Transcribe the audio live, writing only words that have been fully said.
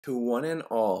To one and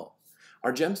all.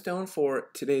 Our gemstone for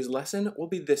today's lesson will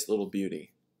be this little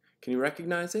beauty. Can you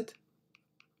recognize it?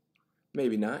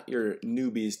 Maybe not. You're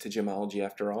newbies to gemology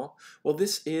after all. Well,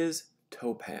 this is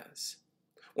topaz,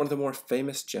 one of the more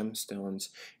famous gemstones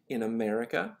in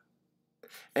America.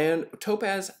 And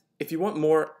topaz, if you want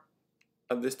more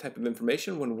of this type of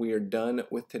information when we are done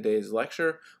with today's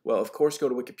lecture, well, of course, go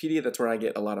to Wikipedia. That's where I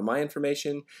get a lot of my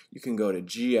information. You can go to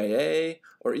GIA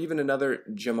or even another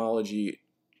gemology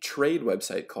trade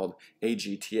website called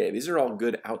AGTA. These are all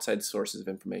good outside sources of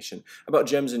information about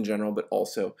gems in general, but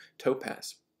also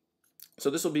topaz. So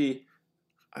this will be,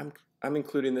 I'm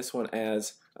including this one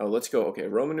as, let's go, okay,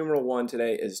 Roman numeral 1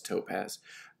 today is topaz.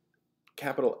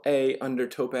 Capital A under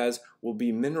topaz will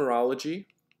be mineralogy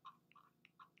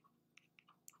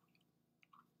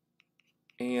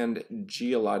and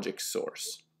geologic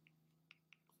source.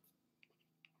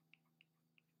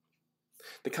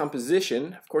 The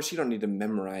composition, of course you don't need to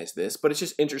memorize this, but it's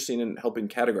just interesting in helping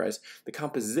categorize. The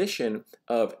composition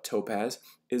of topaz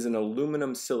is an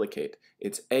aluminum silicate.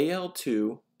 It's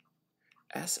Al2SiO4,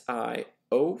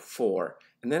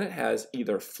 and then it has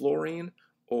either fluorine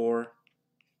or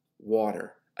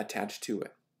water attached to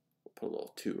it. We'll put a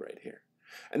little 2 right here.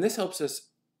 And this helps us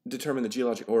determine the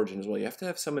geologic origin as well. You have to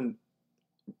have some in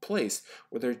place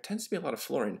where there tends to be a lot of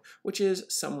fluorine, which is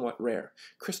somewhat rare.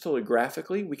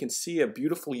 Crystallographically, we can see a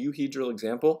beautiful euhedral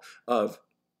example of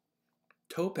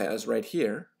topaz right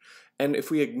here. And if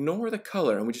we ignore the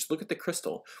color and we just look at the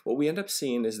crystal, what we end up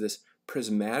seeing is this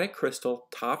prismatic crystal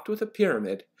topped with a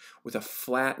pyramid with a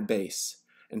flat base.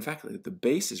 In fact, the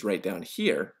base is right down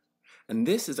here. And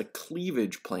this is a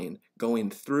cleavage plane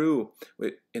going through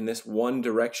in this one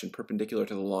direction perpendicular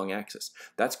to the long axis.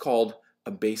 That's called a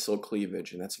basal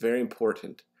cleavage, and that's very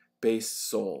important.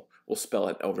 Basal, we'll spell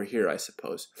it over here, I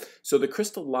suppose. So the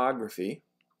crystallography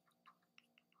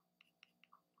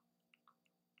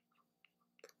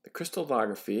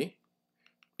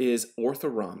is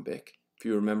orthorhombic, if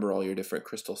you remember all your different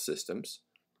crystal systems.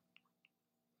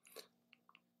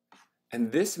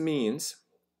 And this means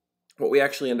what we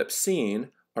actually end up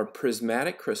seeing are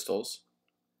prismatic crystals,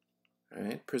 all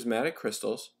right? Prismatic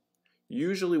crystals,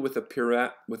 usually with a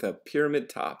pyramid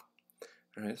top.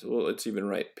 All right, so let's even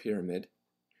write pyramid.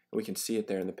 We can see it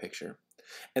there in the picture.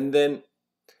 And then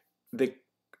the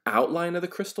outline of the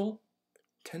crystal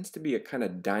tends to be a kind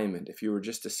of diamond. If you were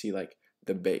just to see like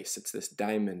the base, it's this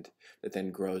diamond that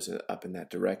then grows up in that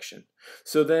direction.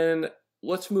 So then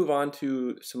let's move on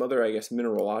to some other, I guess,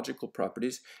 mineralogical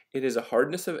properties. It is a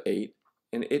hardness of 8,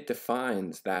 and it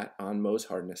defines that on Mohs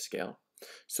hardness scale.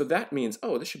 So that means,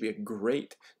 oh, this should be a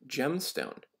great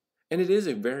gemstone. And it is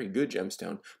a very good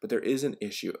gemstone, but there is an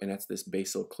issue, and that's this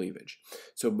basal cleavage.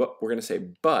 So but we're going to say,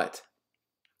 but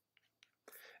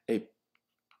a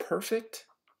perfect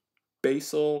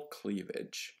basal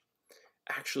cleavage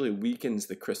actually weakens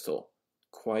the crystal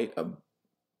quite a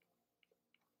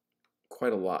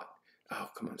lot. Oh,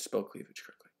 come on, spell cleavage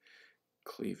correctly.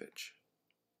 Cleavage.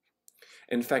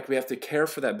 In fact, we have to care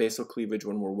for that basal cleavage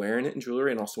when we're wearing it in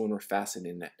jewelry and also when we're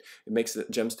fastening it. It makes the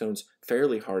gemstones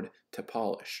fairly hard to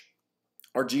polish.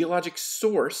 Our geologic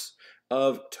source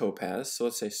of topaz, so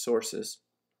let's say sources,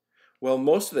 well,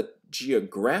 most of the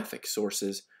geographic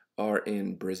sources are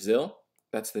in Brazil.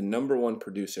 That's the #1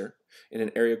 producer in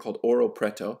an area called Ouro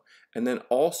Preto, and then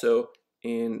also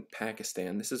in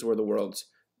Pakistan. This is where the world's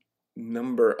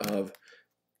number of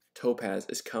topaz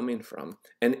is coming from.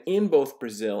 And in both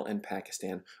Brazil and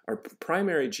Pakistan, our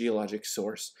primary geologic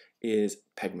source is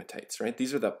pegmatites, right?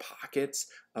 These are the pockets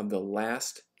of the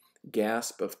last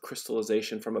gasp of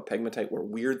crystallization from a pegmatite where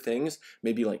weird things,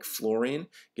 maybe like fluorine,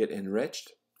 get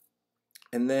enriched.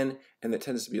 And that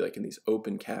tends to be like in these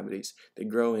open cavities. They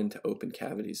grow into open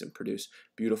cavities and produce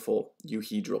beautiful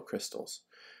euhedral crystals.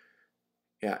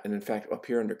 Yeah, and in fact, up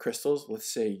here under crystals,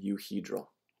 let's say euhedral,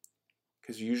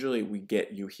 because usually we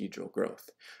get euhedral growth.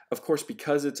 Of course,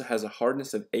 because it has a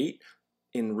hardness of 8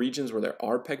 in regions where there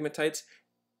are pegmatites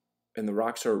and the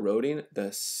rocks are eroding,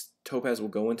 the topaz will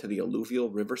go into the alluvial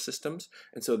river systems,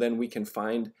 and so then we can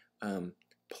find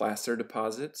placer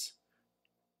deposits.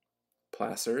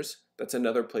 Placers, that's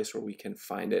another place where we can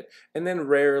find it. And then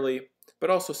rarely, but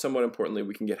also somewhat importantly,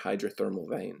 we can get hydrothermal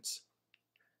veins.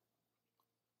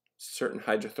 Certain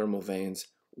hydrothermal veins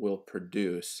will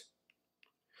produce.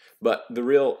 But the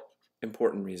real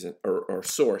important reason or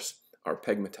source are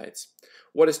pegmatites.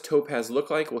 What does topaz look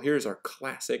like? Well, here's our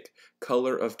classic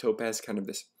color of topaz, kind of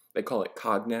this, they call it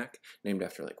cognac, named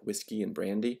after like whiskey and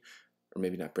brandy, or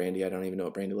maybe not brandy, I don't even know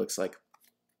what brandy looks like.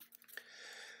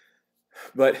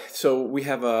 But so we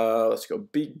have let's go,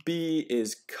 B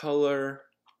is color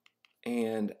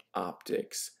and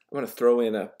optics. I'm going to throw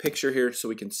in a picture here so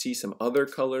we can see some other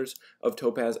colors of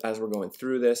topaz as we're going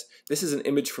through this. This is an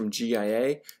image from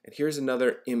GIA, and here's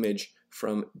another image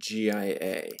from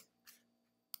GIA.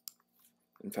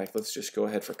 In fact, let's just go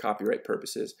ahead for copyright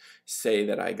purposes, say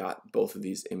that I got both of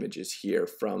these images here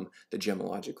from the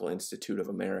Gemological Institute of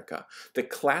America. The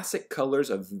classic colors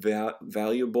of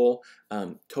valuable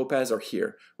topaz are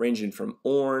here, ranging from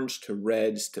orange to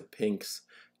reds to pinks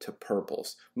to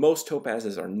purples. Most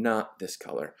topazes are not this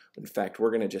color. In fact, we're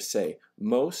going to just say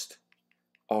most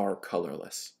are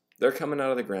colorless. They're coming out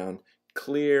of the ground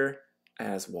clear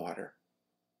as water.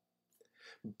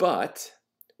 But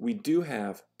we do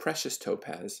have precious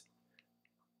topaz.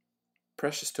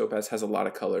 Precious topaz has a lot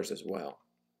of colors as well.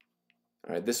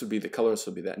 All right, this would be the colors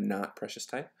will be that not precious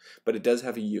type, but it does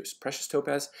have a use. Precious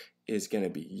topaz is going to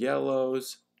be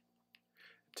yellows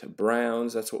to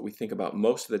browns. That's what we think about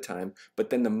most of the time.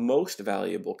 But then the most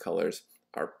valuable colors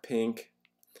are pink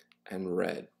and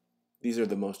red. These are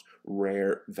the most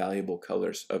rare, valuable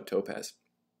colors of topaz.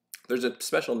 There's a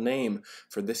special name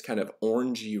for this kind of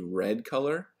orangey red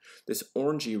color. This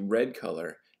orangey red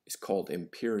color is called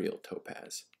Imperial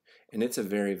Topaz, and it's a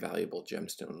very valuable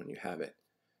gemstone when you have it.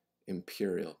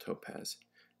 Imperial Topaz.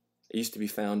 It used to be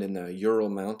found in the Ural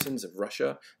Mountains of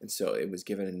Russia, and so it was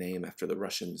given a name after the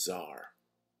Russian Tsar.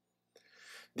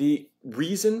 The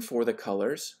reason for the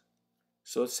colors,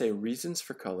 so let's say reasons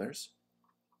for colors.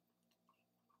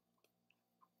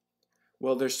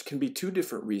 Well, there can be two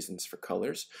different reasons for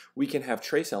colors. We can have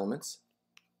trace elements,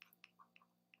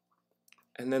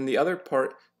 and then the other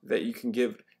part that you can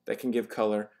give that can give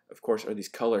color, of course, are these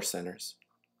color centers.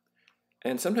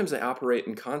 And sometimes they operate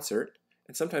in concert,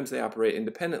 and sometimes they operate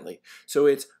independently. So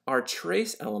it's our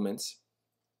trace elements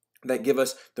that give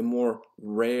us the more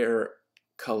rare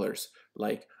colors,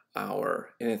 like and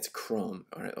it's chrome.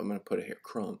 All right, I'm going to put it here,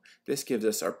 chrome. This gives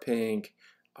us our pink,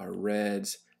 our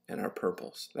reds, and our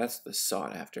purples. That's the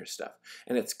sought after stuff.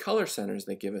 And it's color centers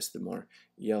that give us the more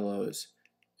yellows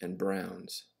and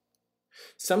browns.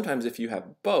 Sometimes if you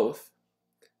have both,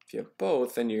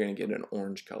 then you're going to get an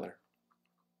orange color.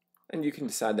 And you can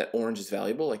decide that orange is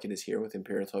valuable, like it is here with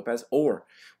Imperial Topaz, or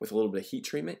with a little bit of heat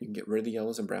treatment, you can get rid of the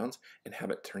yellows and browns and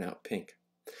have it turn out pink.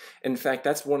 In fact,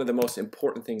 that's one of the most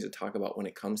important things to talk about when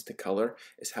it comes to color,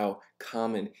 is how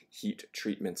common heat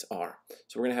treatments are.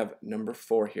 So we're going to have number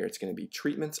 4 here. It's going to be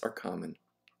treatments are common.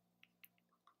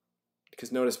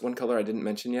 Because notice one color I didn't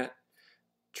mention yet.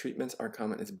 Treatments are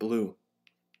common. It's blue.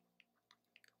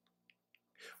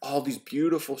 All these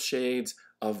beautiful shades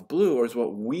of blue is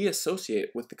what we associate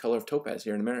with the color of topaz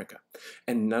here in America.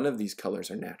 And none of these colors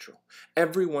are natural.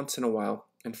 Every once in a while,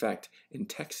 in fact, in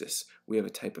Texas, we have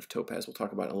a type of topaz we'll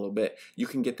talk about in a little bit. You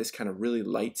can get this kind of really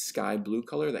light sky blue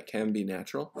color that can be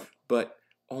natural, but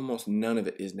almost none of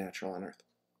it is natural on Earth.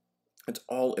 It's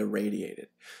all irradiated.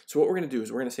 So what we're going to do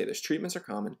is we're going to say this. Treatments are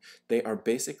common. They are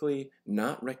basically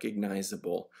not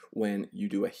recognizable when you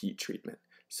do a heat treatment.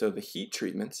 So the heat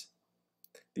treatments,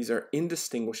 these are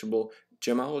indistinguishable.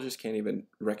 Gemologists can't even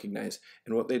recognize.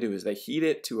 And what they do is they heat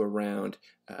it to around,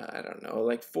 I don't know,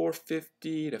 like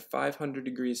 450 to 500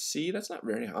 degrees C. That's not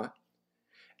very hot.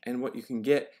 And what you can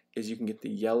get is you can get the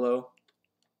yellow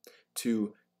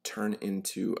to turn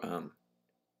into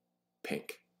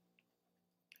pink.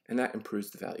 And that improves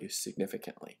the value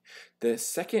significantly. The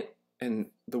second, and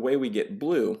the way we get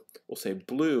blue, we'll say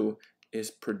blue is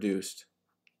produced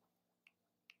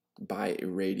by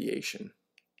irradiation.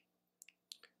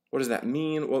 What does that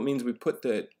mean? Well, it means we put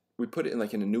it in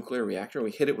like in a nuclear reactor, and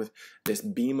we hit it with this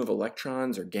beam of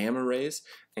electrons or gamma rays,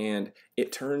 and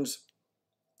it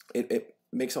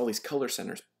makes all these color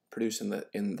centers produced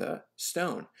in the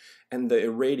stone, and the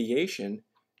irradiation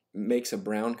makes a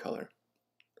brown color.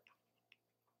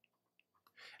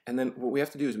 And then what we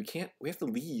have to do is we have to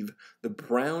leave the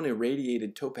brown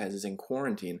irradiated topazes in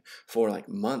quarantine for like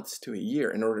months to a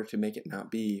year in order to make it not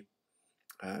be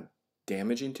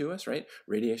damaging to us, right?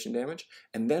 Radiation damage.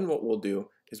 And then what we'll do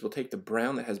is we'll take the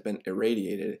brown that has been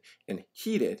irradiated and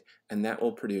heat it, and that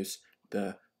will produce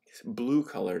the blue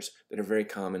colors that are very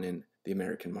common in the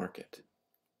American market.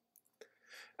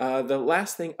 The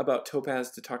last thing about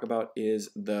topaz to talk about is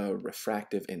the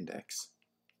refractive index.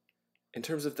 In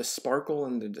terms of the sparkle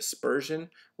and the dispersion,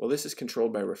 well, this is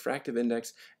controlled by refractive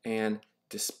index and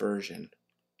dispersion.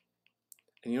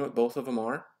 And you know what both of them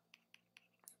are?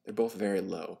 They're both very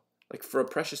low. Like for a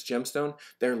precious gemstone,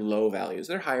 they're low values.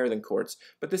 They're higher than quartz,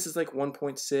 but this is like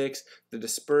 1.6. The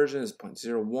dispersion is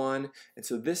 0.01. And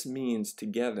so this means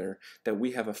together that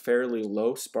we have a fairly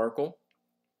low sparkle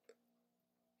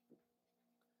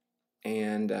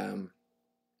and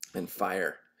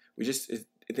fire.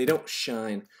 they don't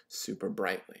shine super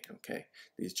brightly, okay,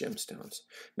 these gemstones.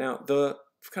 Now, the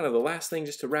kind of the last thing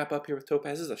just to wrap up here with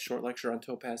topaz, this is a short lecture on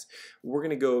topaz. We're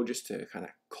going to go just to kind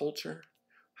of culture.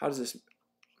 How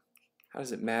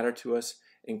does it matter to us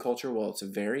in culture? Well, it's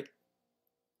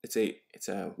a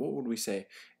what would we say?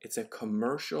 It's a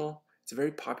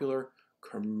very popular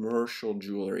commercial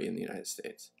jewelry in the United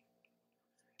States.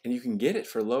 And you can get it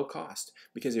for low cost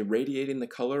because irradiating the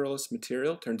colorless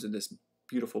material turns into this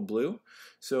beautiful blue.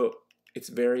 So it's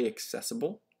very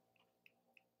accessible.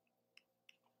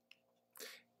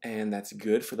 And that's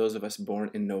good for those of us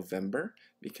born in November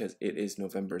because it is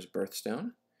November's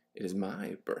birthstone. It is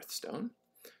my birthstone.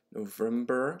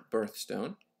 November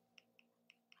birthstone.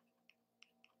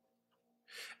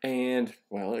 And,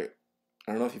 well,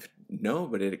 I don't know if you know,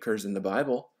 but it occurs in the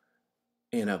Bible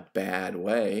in a bad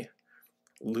way.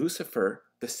 Lucifer,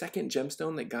 the second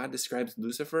gemstone that God describes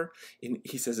Lucifer,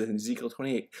 he says in Ezekiel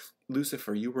 28,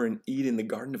 Lucifer, you were in Eden, the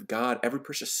garden of God. Every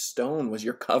precious stone was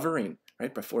your covering,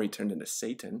 right, before he turned into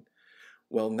Satan.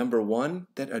 Well, number one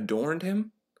that adorned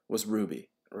him was ruby,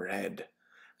 red.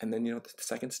 And then you know what the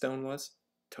second stone was?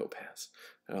 Topaz.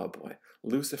 Oh boy,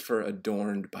 Lucifer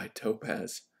adorned by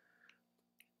topaz.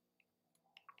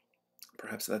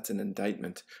 Perhaps that's an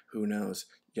indictment. Who knows?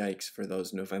 Yikes for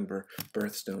those November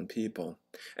birthstone people.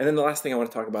 And then the last thing I want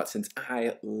to talk about, since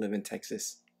I live in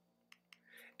Texas,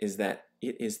 is that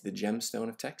it is the Gemstone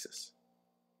of Texas.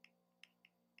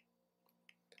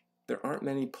 There aren't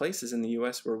many places in the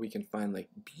U.S. where we can find like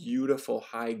beautiful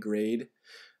high-grade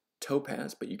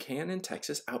topaz, but you can in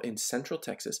Texas. Out in central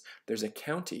Texas, there's a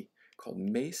county called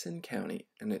Mason County,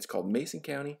 and it's called Mason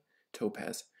County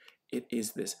Topaz. It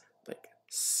is this like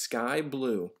sky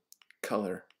blue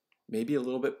color, maybe a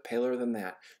little bit paler than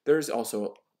that. There's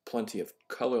also plenty of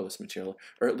colorless material,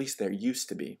 or at least there used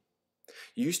to be.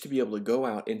 You used to be able to go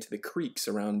out into the creeks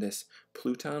around this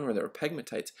Pluton where there were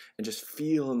pegmatites and just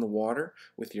feel in the water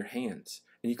with your hands.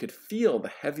 And you could feel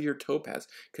the heavier topaz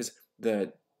because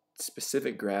the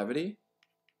specific gravity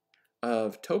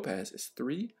of topaz is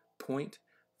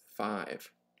 3.5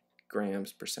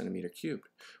 grams per centimeter cubed,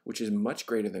 which is much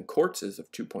greater than quartz's of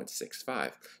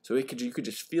 2.65. So you could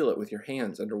just feel it with your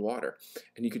hands underwater,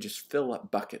 and you could just fill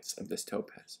up buckets of this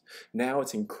topaz. Now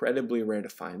it's incredibly rare to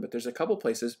find, but there's a couple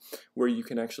places where you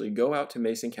can actually go out to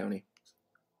Mason County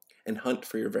and hunt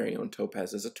for your very own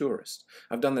topaz as a tourist.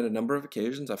 I've done that a number of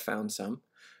occasions. I've found some.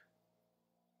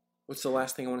 What's the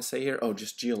last thing I want to say here? Oh,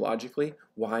 just geologically,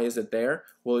 why is it there?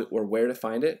 Well, or where to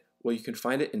find it? Well, you can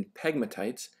find it in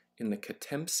pegmatites in the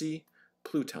Katemsi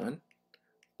Pluton,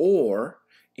 or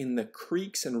in the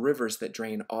creeks and rivers that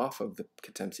drain off of the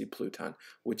Katemsi Pluton,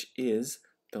 which is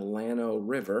the Llano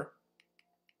River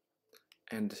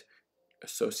and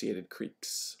associated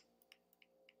creeks.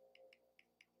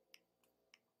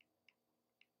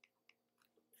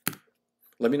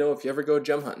 Let me know if you ever go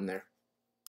gem hunting there.